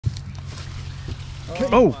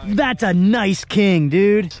Oh, that's a nice king,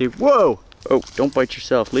 dude. See, whoa. Oh, don't bite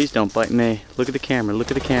yourself. Please don't bite me. Look at the camera. Look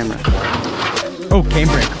at the camera. Oh, cane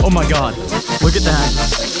break. Oh my God. Look at that.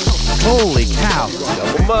 Holy cow.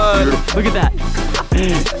 Double mud. Look at that.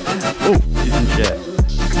 Oh, he's in shit.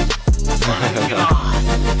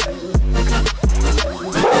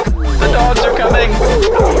 The dogs are coming.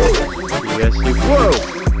 You guys see? Whoa.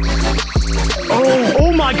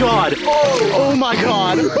 Oh my God. Oh my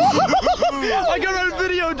God. I got it on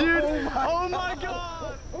video, dude. Oh my God.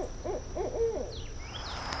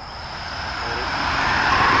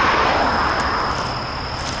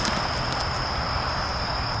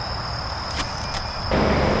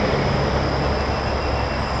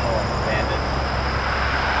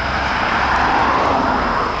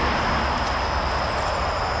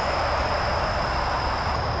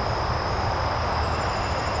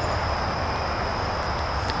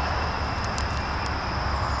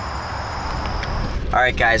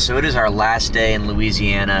 Alright guys, so it is our last day in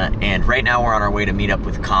Louisiana, and right now we're on our way to meet up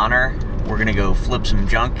with Connor. We're gonna go flip some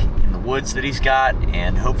junk in the woods that he's got,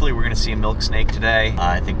 and hopefully we're gonna see a milk snake today.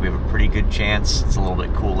 I think we have a pretty good chance. It's a little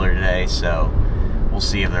bit cooler today, so we'll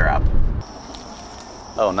see if they're up.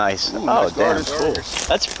 Oh, nice. Ooh, oh, nice damn, garter. cool.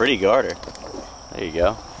 That's a pretty garter. There you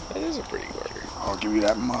go. That is a pretty garter. I'll give you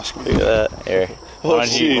that musk. Look at that. Here. Why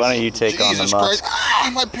don't you take Jesus on the Christ. musk? Ah,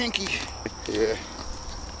 my pinky. Yeah.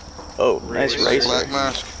 Oh, nice racer. Black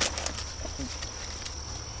mask.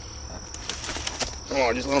 Come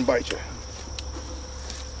on, just let him bite you.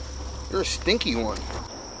 You're a stinky one.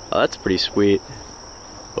 Oh, that's pretty sweet.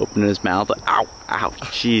 Opening his mouth. Ow, ow.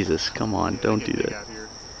 Jesus, come on, don't do that.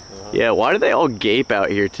 Yeah, why do they all gape out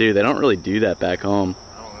here too? They don't really do that back home.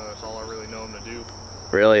 I don't know, that's all I really know him to do.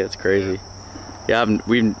 Really? That's crazy. Yeah, I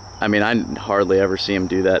mean, I hardly ever see him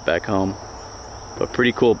do that back home. But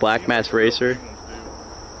pretty cool black mass racer.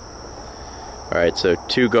 Alright, so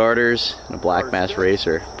 2 garters and a black mass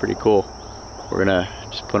racer. Pretty cool. We're gonna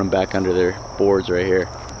just put them back under their boards right here.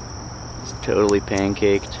 It's totally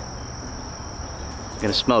pancaked. It's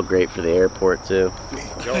gonna smell great for the airport too.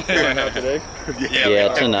 Y'all flying out today?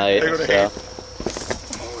 Yeah, tonight. So.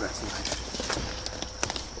 Oh, that's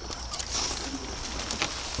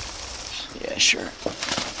nice. Yeah, sure.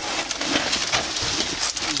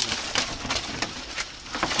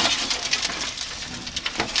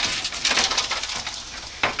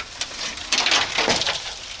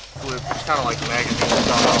 It's kind of like magazine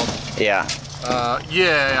style. Yeah.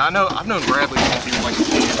 Yeah, I know. I've known Bradley since he was like a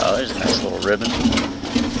kid. Oh, there's a nice little ribbon.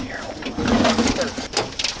 Here.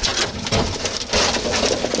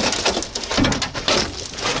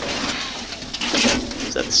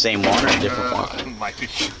 Is that the same one or a different one? Might be.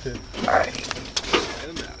 Alright.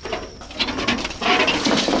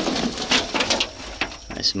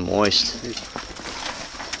 Nice and moist. Hey,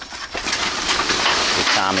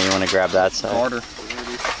 Tommy, you want to grab that side? Garter.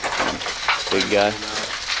 Big guy.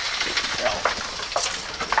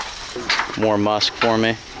 More musk for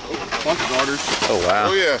me. Bunch of garters. Oh wow.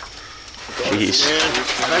 Oh yeah. Jeez.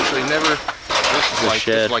 I've actually never. This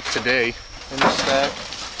is like today in this stack.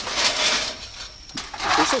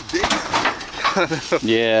 They're so big.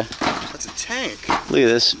 Yeah. That's a tank. Look at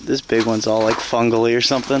this. This big one's all like fungally or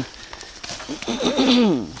something.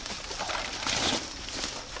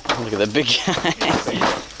 Look at that big guy.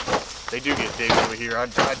 They do get big over here. I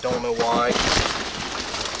don't know why.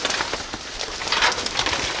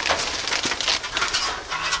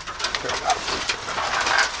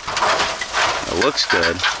 It looks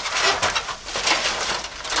good.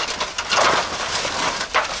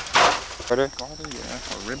 Yeah,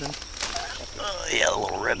 a ribbon. Yeah, a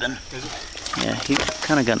little ribbon. Yeah, he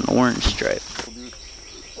kind of got an orange stripe. Did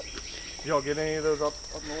y'all get any of those up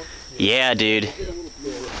north? Yeah, dude.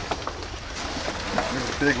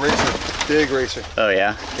 Big racer. Big racer. Oh,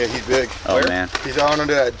 yeah? Yeah, he's big. Oh, Where? man. He's on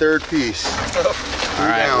under that third piece. All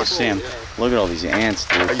right, we'll see him. Look at all these ants,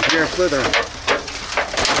 dude. Are you hearing slithering?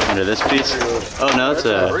 Under this piece? Oh, no, it's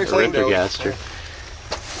a rippergaster.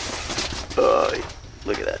 Oh,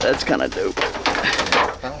 look at that. That's kind of dope.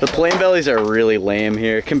 The plain bellies are really lame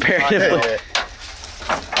here comparatively.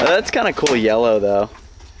 Oh, that's kind of cool yellow, though.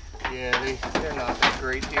 Yeah, they're not that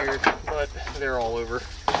great here, but they're all over.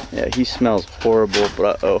 Yeah, he smells horrible,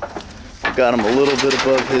 but uh-oh. Got him a little bit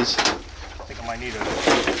above his... I think I might need to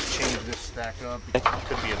change this stack up.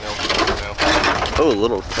 Could be a milk. Oh,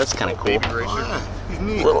 little, that's kind of cool. Baby racer. He's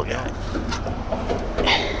neat. Little guy.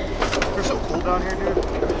 They're so cool down here, dude.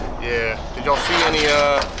 Yeah. Did y'all see any,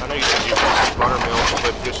 I know you said you got buttermilk,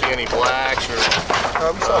 but did you see any blacks or...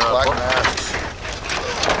 we saw black masks.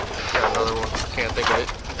 Got another one. Can't think of it.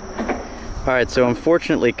 Alright, so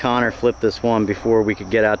unfortunately Connor flipped this one before we could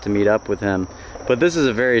get out to meet up with him. But this is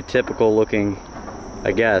a very typical looking,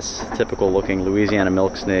 I guess, typical looking Louisiana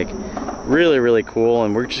milk snake. Really, really cool,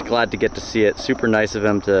 and we're just glad to get to see it. Super nice of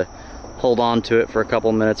him to hold on to it for a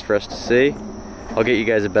couple minutes for us to see. I'll get you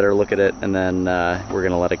guys a better look at it, and then we're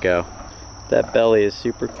gonna let it go. That belly is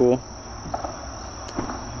super cool.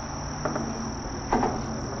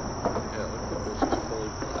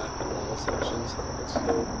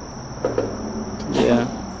 Yeah.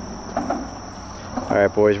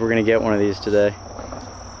 Alright boys, we're gonna get one of these today.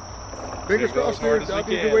 Fingers crossed, dude. That'll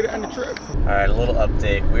be a good way to end the trip. Alright, a little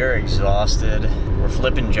update. We're exhausted. We're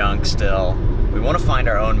flipping junk still. We want to find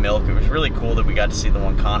our own milk. It was really cool that we got to see the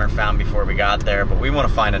one Connor found before we got there, but we want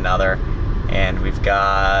to find another. And we've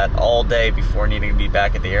got all day before needing to be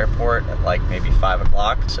back at the airport at like maybe 5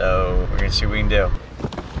 o'clock. So we're gonna see what we can do.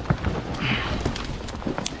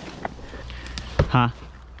 Huh?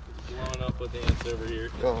 Blowing up with ants over here.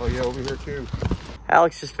 Oh yeah, over here too.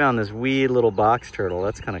 Alex just found this wee little box turtle.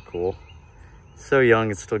 That's kind of cool. So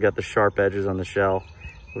young, it's still got the sharp edges on the shell.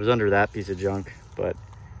 It was under that piece of junk, but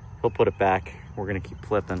he'll put it back. We're gonna keep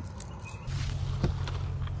flipping.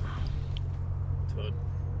 Toad.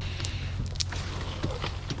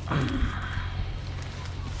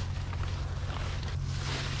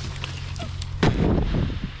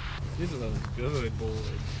 These are those good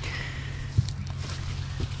boys.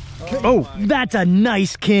 Oh, that's a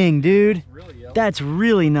nice king, dude. That's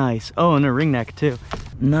really nice. Oh, and a ring neck too.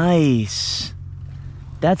 Nice.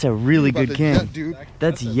 That's a really good king.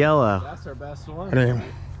 That's yellow. That's our best one.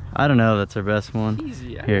 I don't know if that's our best one.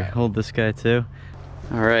 Easy. Here, hold this guy too.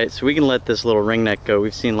 All right, so we can let this little ring neck go.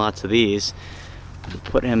 We've seen lots of these.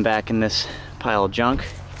 Put him back in this pile of junk.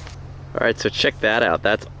 All right, so check that out.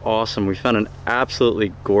 That's awesome. We found an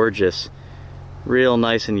absolutely gorgeous, real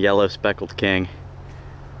nice and yellow speckled king.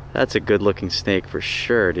 That's a good looking snake for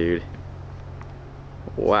sure, dude.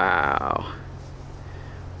 Wow.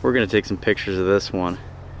 We're gonna take some pictures of this one.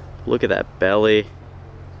 Look at that belly.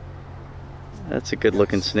 That's a good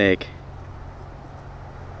looking snake.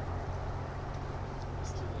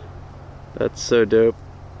 That's so dope.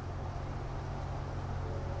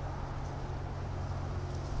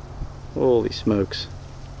 Holy smokes.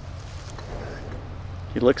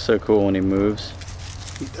 He looks so cool when he moves.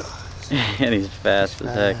 He does. And he's fast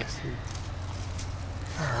as heck.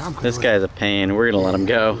 This guy's a pain. We're gonna let him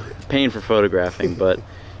go. Pain for photographing, but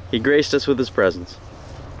he graced us with his presence.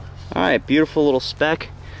 Alright, beautiful little speck.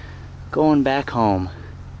 Going back home.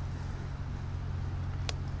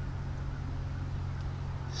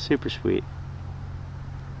 Super sweet.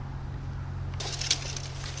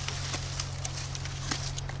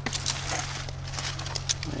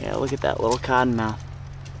 Yeah, look at that little cottonmouth.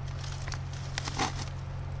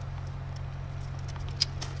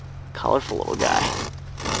 Colorful little guy.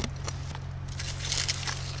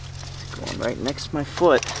 Going right next to my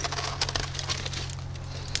foot.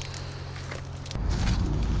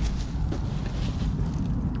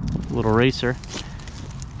 Little racer.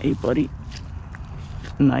 Hey buddy.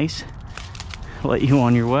 Nice. Let you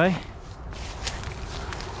on your way.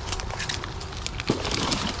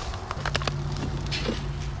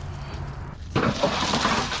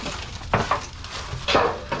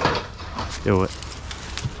 Do it.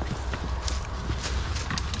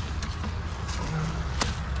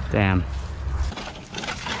 Damn.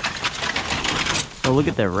 Oh, look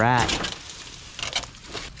at that rat.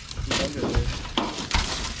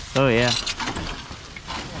 Oh yeah.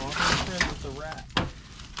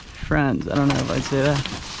 Friends, I don't know if I'd say that.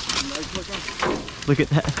 Look at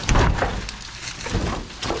that.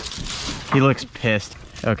 He looks pissed.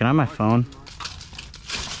 Oh, can I have my phone?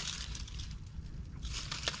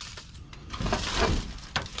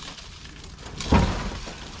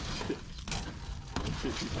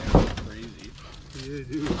 Crazy. Yeah,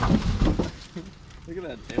 dude. Look at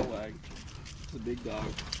that tail wag. It's a big dog.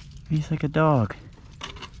 He's like a dog.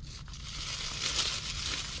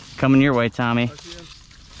 Coming your way, Tommy.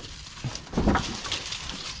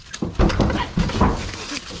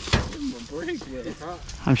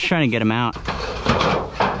 I'm just trying to get him out.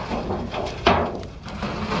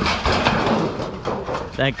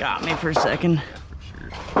 That got me for a second.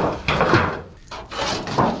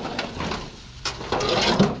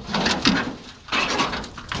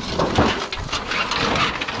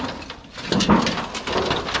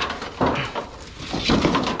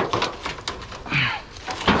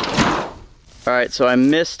 Alright, so I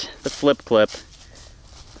missed the flip clip.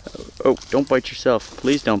 Oh, don't bite yourself.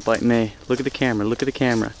 Please don't bite me. Look at the camera, look at the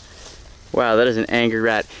camera. Wow, that is an angry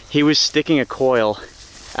rat. He was sticking a coil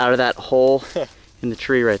out of that hole in the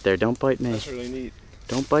tree right there. Don't bite me. That's really neat.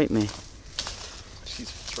 Don't bite me.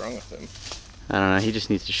 What's wrong with him? I don't know, he just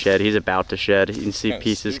needs to shed. He's about to shed. You can see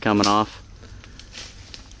pieces coming off.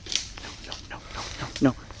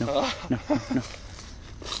 No.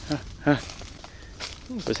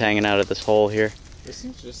 Was hanging out of this hole here. This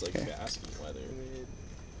seems just like basking weather.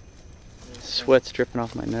 Sweat's dripping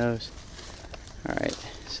off my nose. Alright,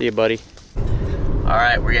 see you, buddy.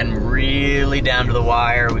 Alright, we're getting really down to the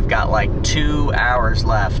wire. We've got like 2 hours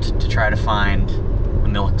left to try to find a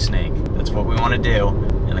milk snake. That's what we want to do,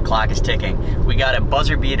 and the clock is ticking. We got a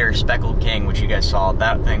buzzer beater speckled king, which you guys saw.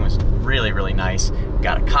 That thing was really, really nice. We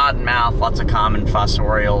got a cottonmouth, lots of common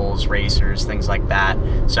fossorials, racers, things like that.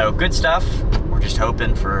 So good stuff. We're just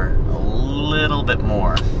hoping for a little bit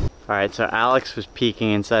more. Alright, so Alex was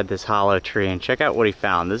peeking inside this hollow tree, and check out what he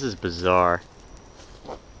found. This is bizarre.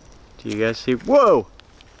 Do you guys see? Whoa!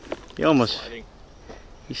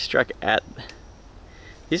 He struck at...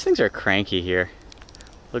 These things are cranky here.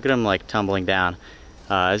 Look at him like tumbling down.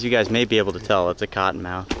 As you guys may be able to tell, it's a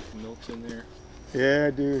cottonmouth. Milk's in there. Yeah,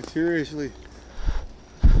 dude, seriously.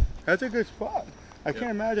 That's a good spot. I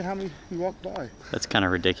can't imagine how many we walked by. That's kind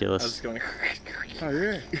of ridiculous. I was just going. Oh,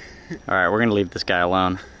 yeah. Alright, we're gonna leave this guy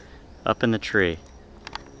alone. Up in the tree.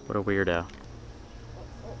 What a weirdo.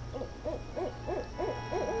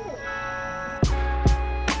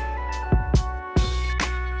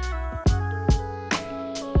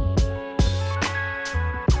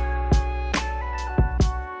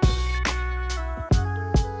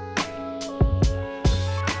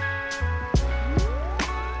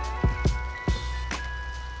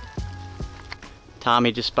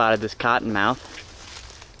 Tommy just spotted this cottonmouth.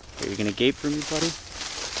 Are you gonna gape for me, buddy?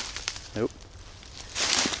 Nope.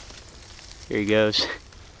 Here he goes.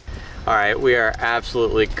 Alright, we are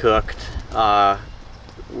absolutely cooked.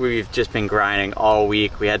 We've just been grinding all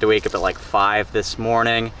week. We had to wake up at like 5 this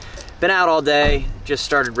morning. Been out all day, just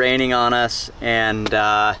started raining on us, and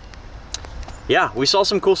yeah, we saw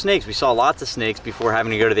some cool snakes. We saw lots of snakes before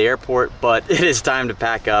having to go to the airport, but it is time to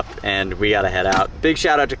pack up and we gotta head out. Big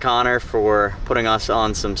shout out to Connor for putting us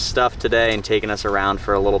on some stuff today and taking us around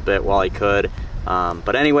for a little bit while he could.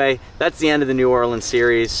 But anyway, that's the end of the New Orleans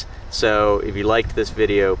series. So if you liked this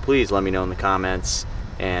video, please let me know in the comments,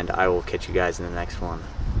 and I will catch you guys in the next one.